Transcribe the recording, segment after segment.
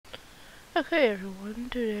Okay everyone,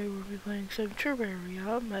 today we'll be playing some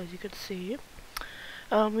Terraria, as you can see.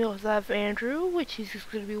 We also have Andrew, which he's just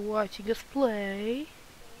going to be watching us play.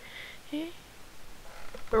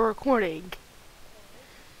 We're recording.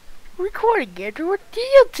 Recording, Andrew, what do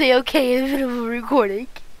you say okay in the middle of a recording?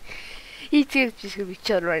 He's just going to be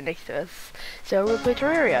chilling right next to us. So we're going to play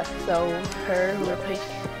Terraria. So, we're going to play...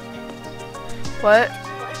 What?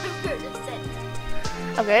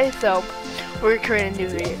 Okay, so, we're creating a new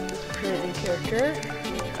video. Create a new character.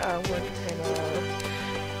 We're gonna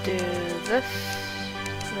do this.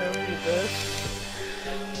 No, do this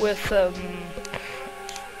with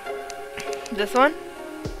this one.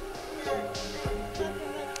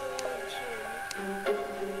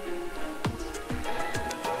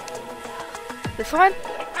 This one.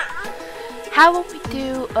 How about we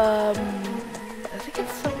do I think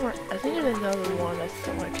it's somewhere. I think it's another one that's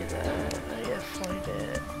similar to that. I gotta find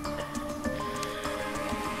it.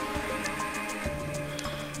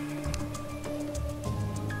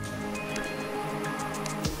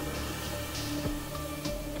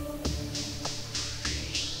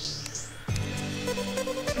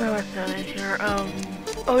 No, it's not in here.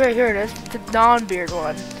 Oh yeah, here it is. It's the non-beard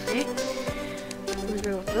one. See? We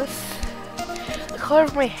go with this. The color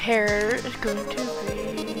of my hair is going to be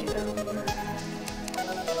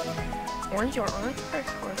orange or orange?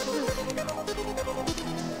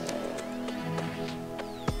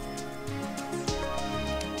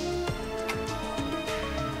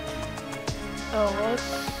 Oh,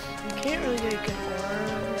 we can't really get a good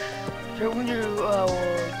orange. So we're gonna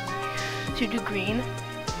do, do green.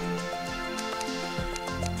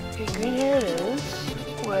 Okay, green here it is.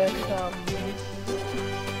 With,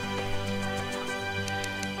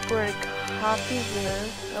 we're gonna copy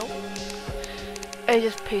this. Nope. I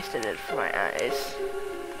just pasted it for my eyes.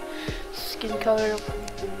 Skin color.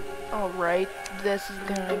 Alright, this is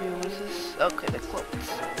gonna be, what is this? Okay, the clothes.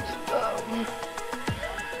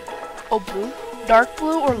 Oh, blue? Dark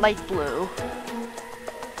blue or light blue?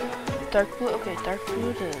 Dark blue? Okay, dark blue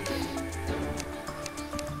it is.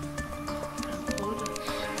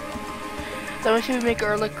 Then we should make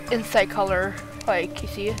our like inside color, like you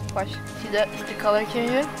see, watch, see that? See the color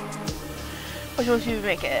changing? Which one should we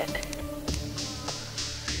make it?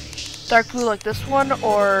 Dark blue like this one,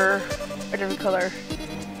 or a different color?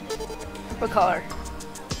 What color?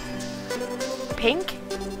 Pink?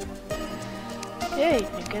 Yay,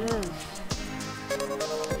 pink it is.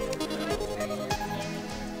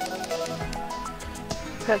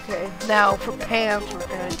 Okay, now for pants we're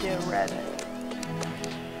gonna do red.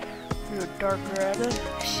 Do dark red.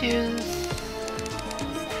 Shoes.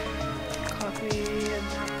 Copy and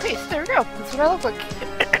paste. There we go. That's what I look like.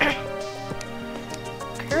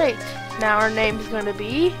 Great. Now our name is gonna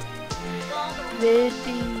be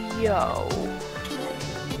Video.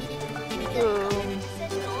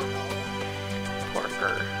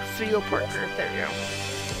 Parker. Video Parker. There you go.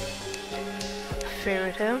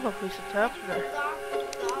 Favorite him. I'll place the top there.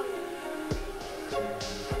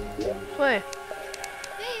 Play.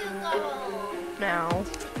 Now,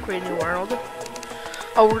 create a new world.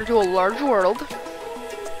 Oh, we're gonna do a large world.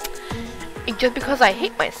 And just because I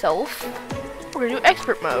hate myself, we're gonna do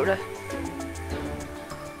expert mode.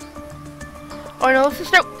 Oh no, let's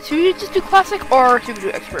just should we just do classic or should we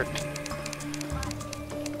do expert?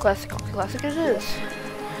 Classic, classic it is.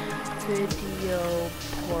 Video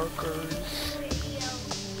Parker's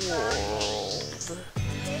world.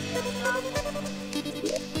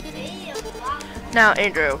 Now,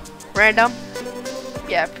 Andrew, random?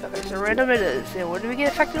 Yeah, okay, so random it is. And what do we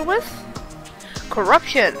get affected with?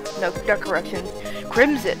 Corruption! No, not corruption.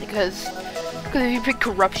 Crimson, because if you pick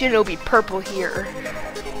corruption, it'll be purple here.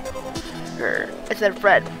 Or, instead of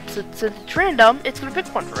red. So since it's random, it's gonna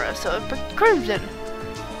pick one for us, so it picked crimson.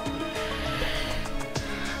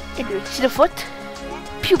 Andrew, see the foot?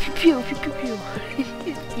 Pew, pew, pew, pew, pew, pew.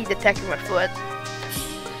 He's attacking my foot.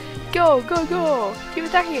 Go, go, go! Keep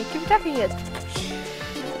attacking it, keep attacking it!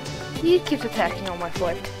 He keeps attacking on my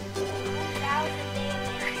foot.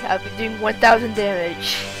 I've been doing 1,000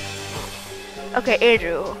 damage. Okay,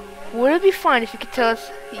 Andrew, would it be fine if you could tell us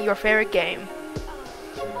your favorite game?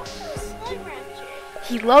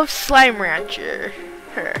 He loves Slime Rancher.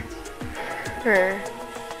 Her.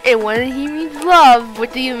 And when he means love,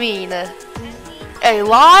 what do you mean? A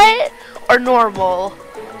lot or normal?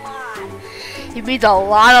 He means a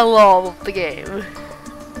lot of love of the game.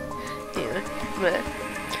 Yeah.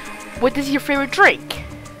 What is your favorite drink?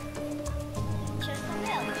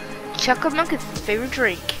 Chocolate milk is his favorite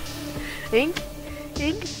drink. Think?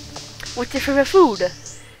 What's your favorite food?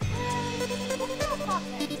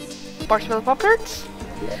 Marshmallow Pop-Tarts?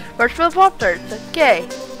 Marshmallow Pop-Tarts, okay.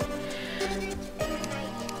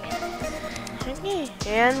 me,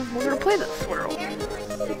 and we're gonna play this world.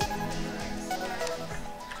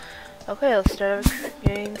 Okay, let's start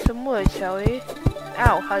getting some wood, shall we?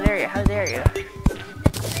 Ow, how dare you, how dare you.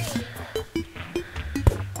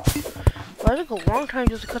 Why did it take a long time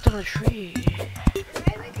just to cut down a tree?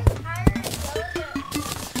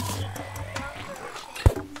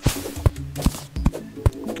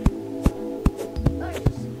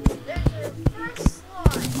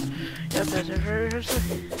 Yep, there's a first.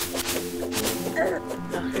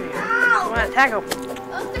 Come on, attack him!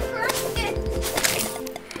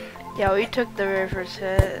 Yeah, we took the very first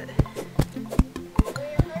hit.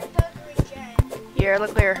 Yeah,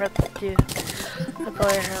 look like your health too. Look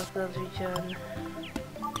like your health does regen.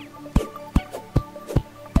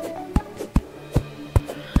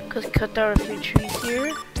 Cause cut down a few trees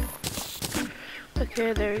here.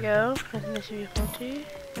 Okay, there we go. I think this should be plenty.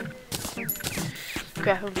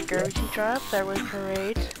 Grab a garbage drop, that was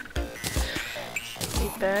great.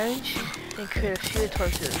 A bench, and create a few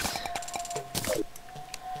torches.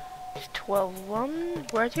 12 of them.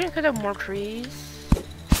 We're actually gonna cut down more trees.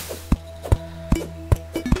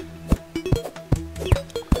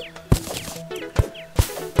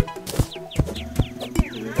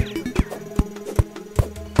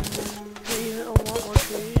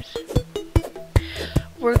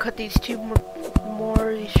 We're gonna cut these two more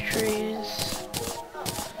of these trees.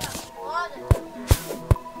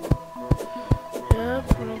 Yep,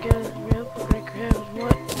 we're gonna get it. Yep, we're gonna grab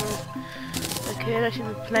what? Okay, that should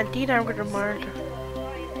be plenty. Now we're gonna mark.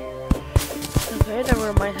 Okay, then we're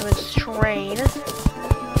gonna mine him his train.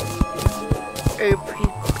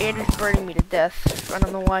 Andrew's burning me to death. I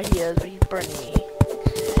don't know why he is, but he's burning me.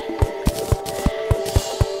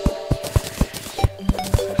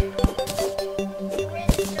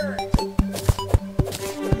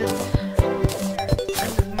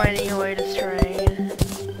 Mining away this train.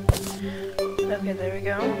 Okay, there we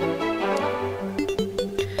go.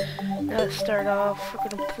 Now let's start off. We're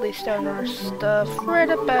gonna place down our stuff right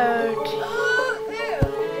about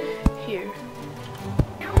here.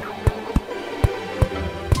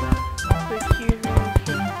 Right here.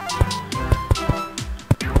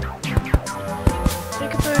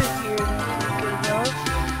 Think about here. Good enough.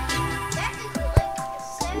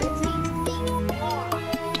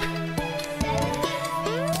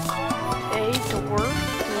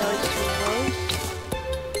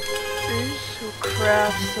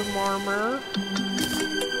 Craft some armor.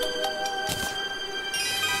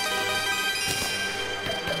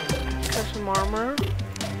 Craft some armor.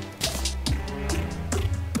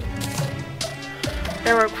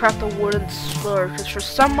 Then we're gonna craft a wooden sword, because for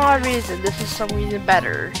some odd reason, this is some reason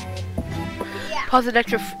better. Yeah. Plus an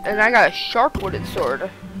extra, and I got a sharp wooden sword.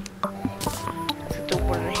 Let's get the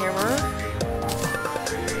wooden hammer.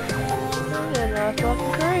 And that's all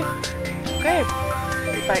great. Okay.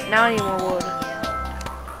 Right, now I need more wood.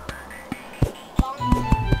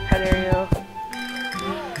 How dare you?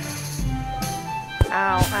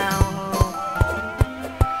 Ow, ow.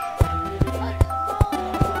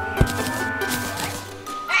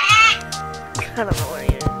 I don't know what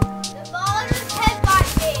you. The ball just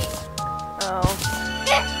headbutted me. Oh.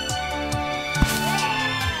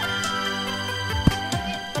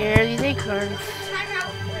 Here are these acorns. Time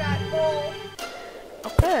out for that bowl.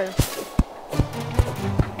 Okay.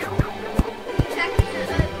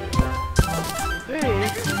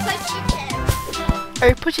 Are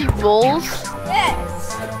you pushing moles?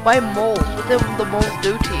 Yes. Why moles? What did the moles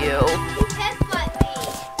do to you? You headbutt me.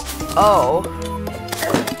 Oh.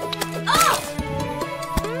 Oh!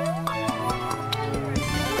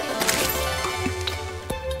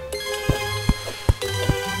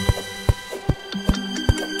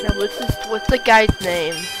 Now what's the guy's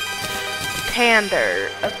name? Tander.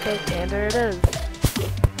 Okay, Tander it is.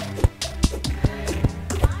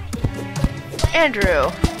 Andrew.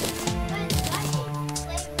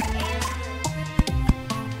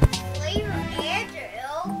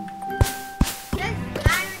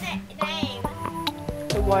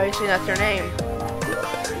 Why are you saying that's your name?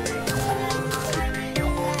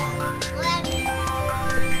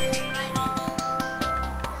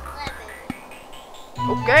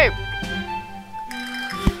 Okay.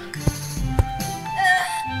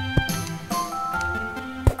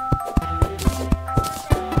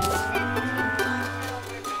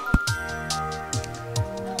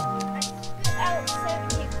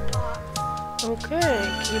 Okay.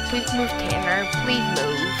 Can you please move, Tanner? Please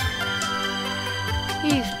move.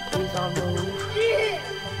 Please on move.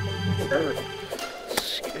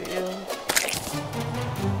 Screw you.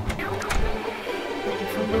 Thank you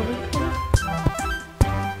for moving.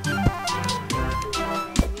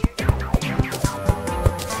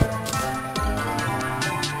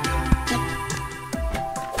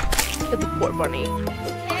 explode bunny.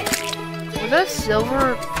 Was that a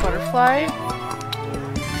silver butterfly?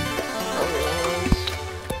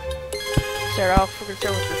 Start off, we're gonna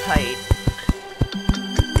start with this height.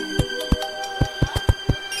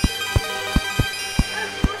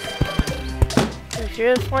 I'm sure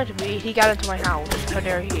it's going to be. He got into my house. How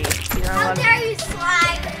dare he? How dare you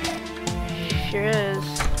slide? Sure is.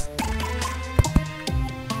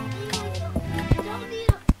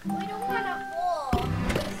 We don't want a wall.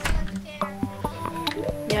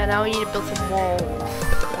 Yeah, now we need to build some walls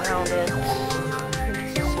around it.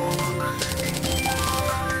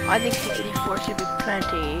 I think 64 should be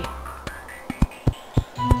plenty.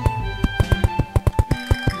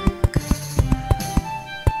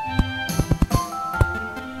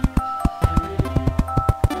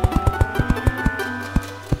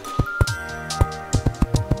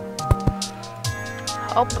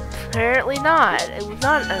 Oh, apparently not. It was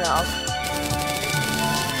not enough.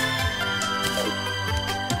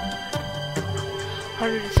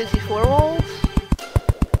 164 walls?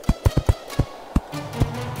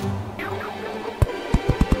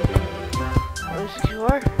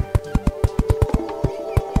 Sure.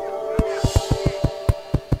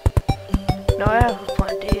 No, I have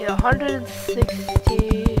plenty.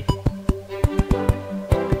 160.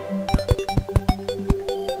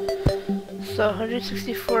 So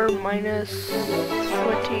 164 minus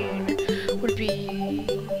 14 would be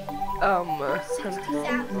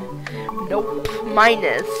 60,000. nope,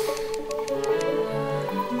 minus.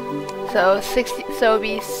 So 60. So it'd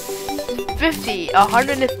be 50.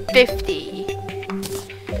 150.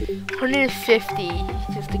 150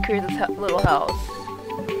 just to create this little house.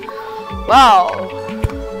 Wow.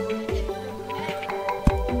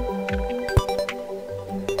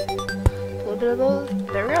 A little bit of those.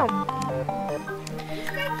 There we go.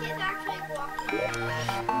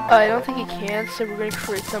 I don't think he can, so we're going to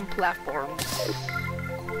create some platforms.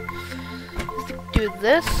 Let's do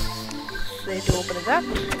this. So you have to open it up.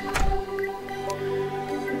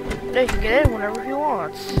 Now you can get in whenever he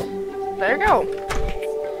wants. There you go.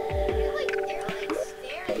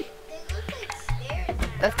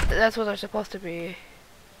 That's what they're supposed to be.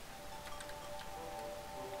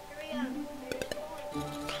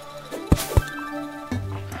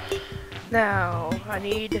 Now I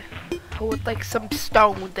need with like some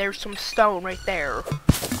stone. There's some stone right there.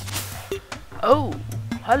 Oh,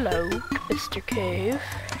 hello, Mr. Cave.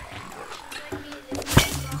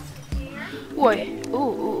 Wait.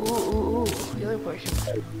 Ooh. The other portion.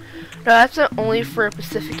 No, that's only for a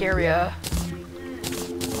Pacific area.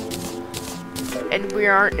 And we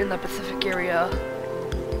aren't in the Pacific area.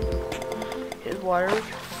 His water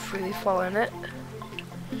freely fall in it.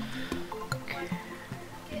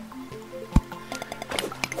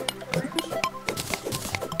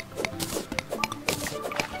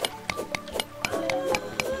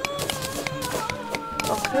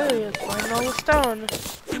 Okay, let's find all the stone.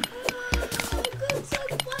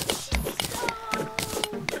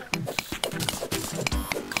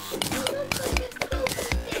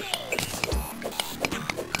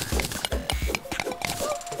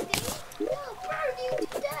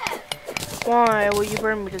 Why will you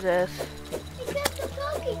burn me to death? Because the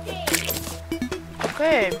funky thing.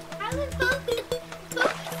 Okay. How the funky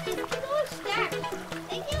things can all stack?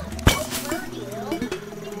 They don't burn you.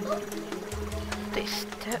 They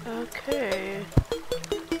okay.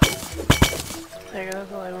 There you go,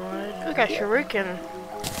 that's all I wanted. Okay, shuriken.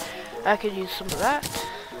 I could use some of that.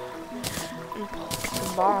 And get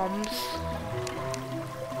some bombs.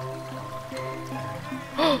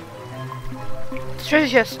 Treasure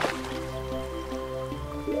chest.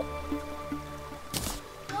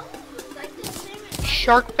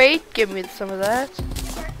 Shark bait, give me some of that.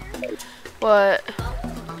 What?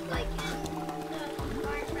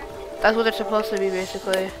 That's what they're supposed to be,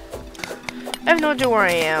 basically. I have no idea where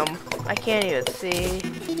I am. I can't even see.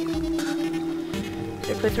 Is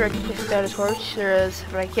there a place where I can place down a torch? There is,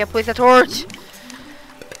 but I can't place a torch.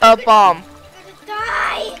 A bomb.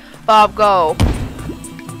 Bob, go.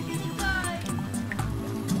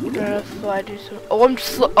 So I do some. Oh,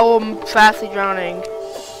 I'm fastly drowning.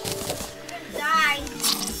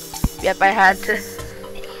 Yep, I had to.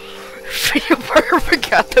 I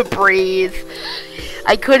forgot to breathe.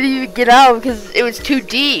 I couldn't even get out because it was too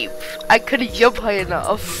deep. I couldn't jump high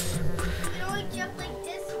enough. You only jump like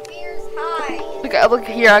this meters high. Look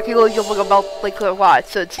here. I can only jump like about like what?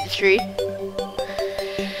 So it's the tree.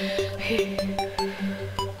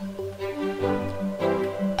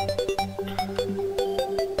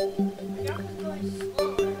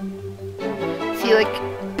 See, like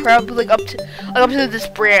probably like up to this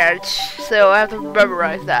branch. So I have to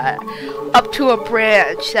memorize that. Up to a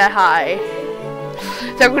branch that high.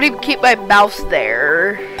 So I'm gonna keep my mouse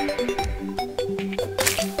there.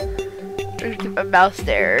 I'm gonna keep my mouse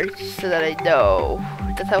there so that I know.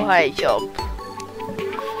 That's how high I jump.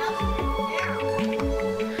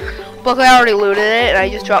 Luckily I already looted it and I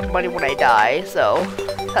just dropped money when I die, so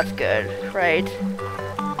that's good, right?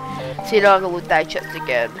 So you don't have to loot that chest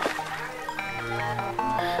again.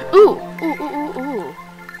 Ooh! Ooh, ooh, ooh, ooh.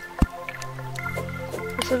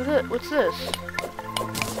 What's this?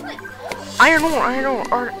 Iron ore, iron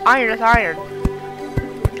ore, iron, that's iron.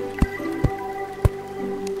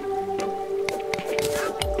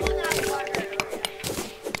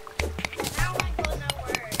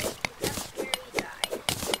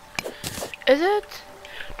 Is it?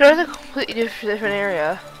 No, it's a completely different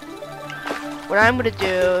area. What I'm gonna do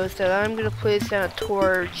is that I'm gonna place down a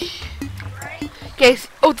torch. Guys,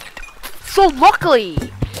 oh, so lucky!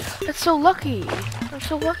 That's so lucky. I'm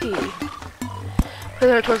so lucky. Put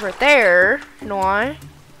down a torch right there. You know why?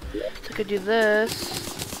 So I could do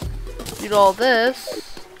this, do all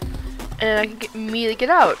this, and I can immediately get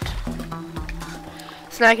out.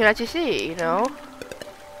 So now I can actually see, you know?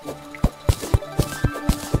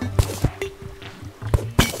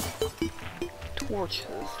 Torches.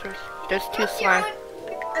 There's two slime.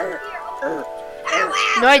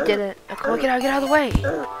 No, I didn't. Oh, come on, get out of the way.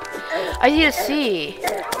 I need to see.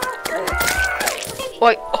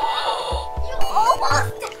 Like, You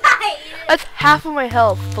almost died. that's half of my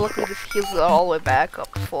health, but luckily this heals it all the way back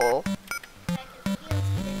up to full.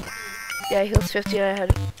 Yeah, heals 50 and I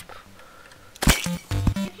had.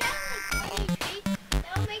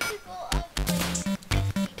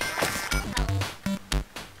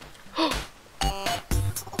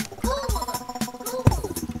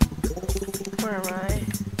 Where am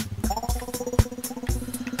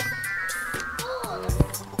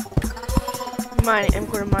I? I'm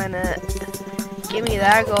gonna mine it. Give me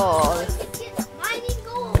that gold. Mining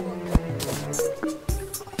gold.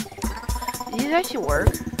 Did these actually work?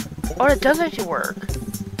 Oh, it does actually work.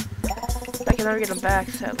 I can never get them back,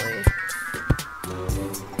 sadly.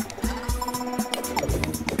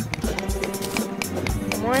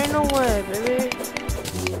 There ain't no way, baby.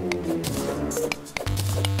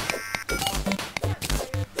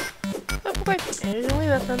 Oh, okay, here's the only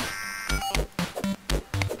weapon.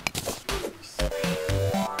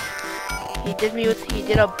 He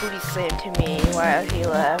did a booty slam to me while he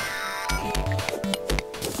left.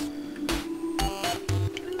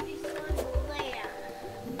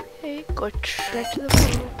 Okay, go straight to the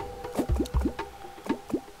pool.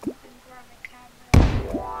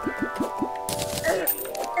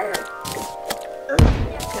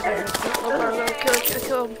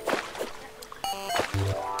 Kill him.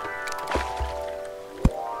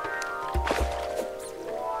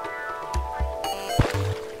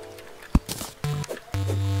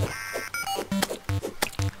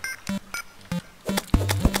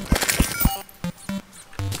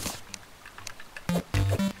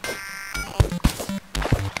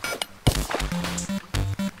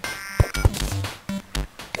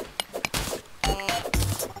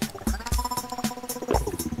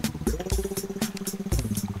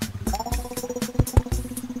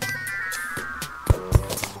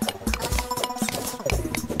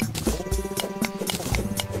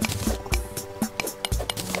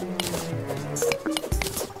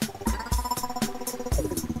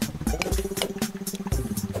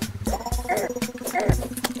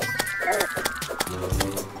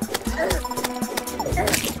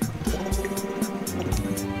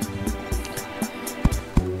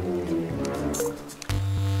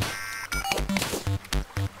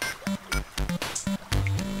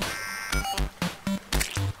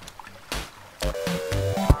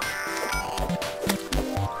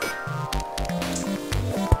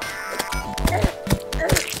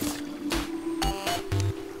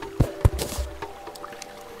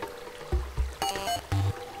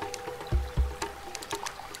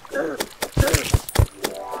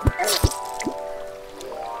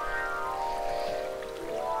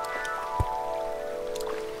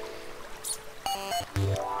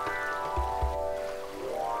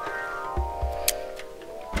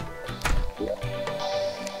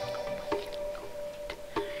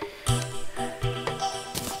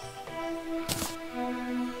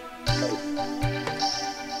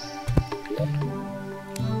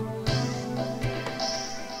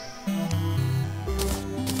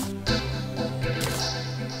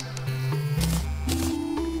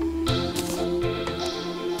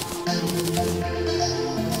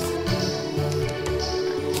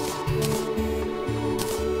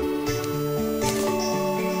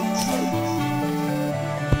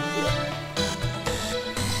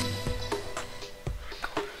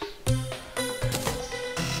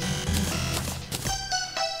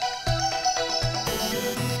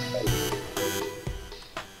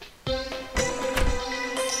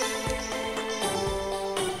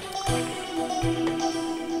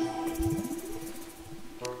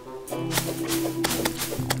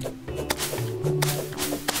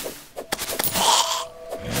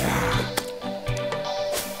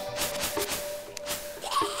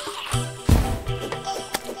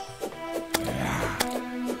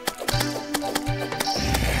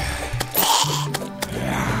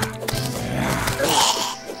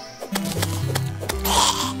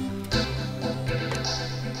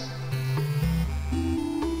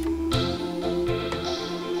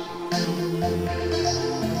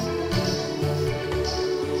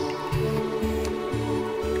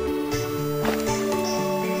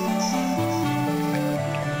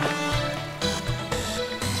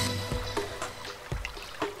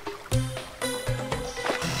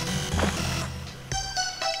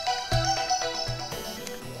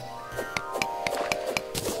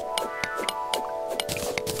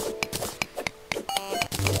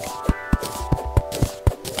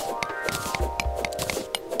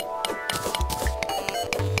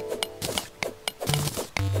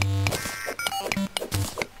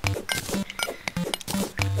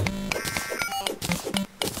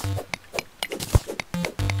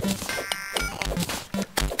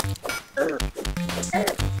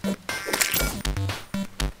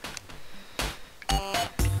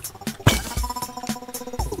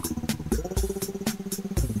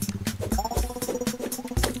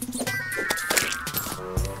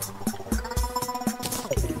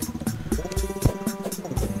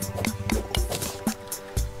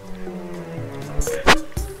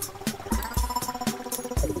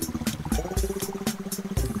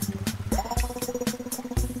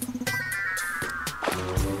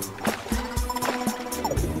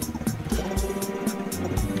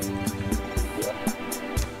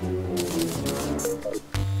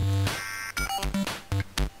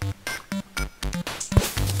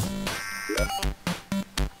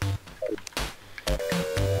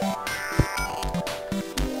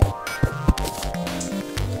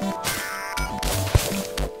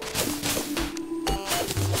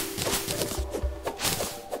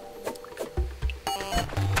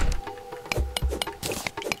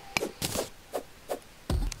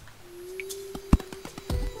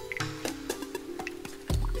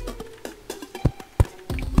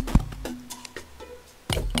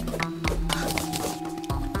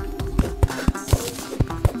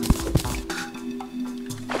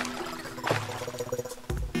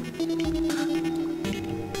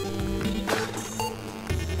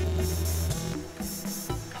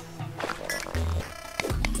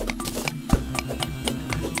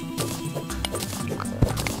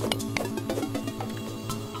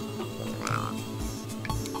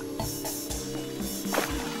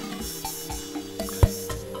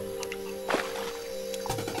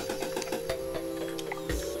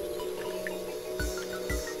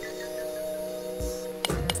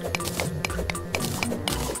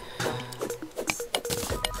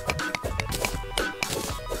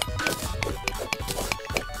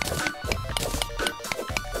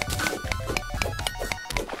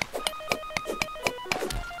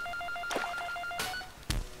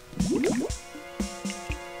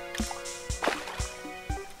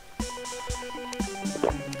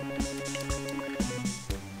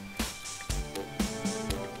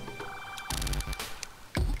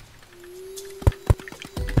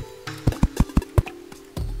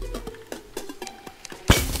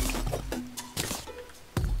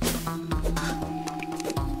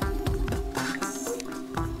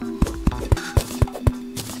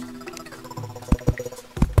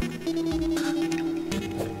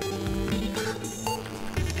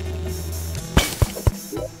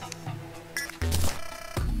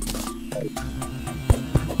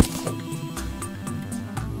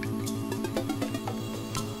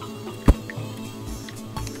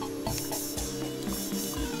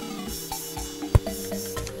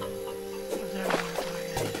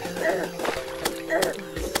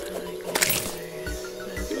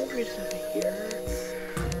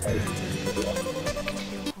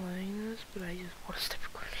 Continue playing this, but I just want to stop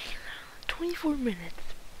recording. 24 minutes.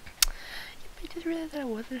 I just realized I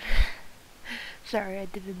wasn't. Sorry, I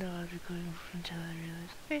didn't know I was recording until I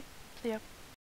realized. Okay, see ya.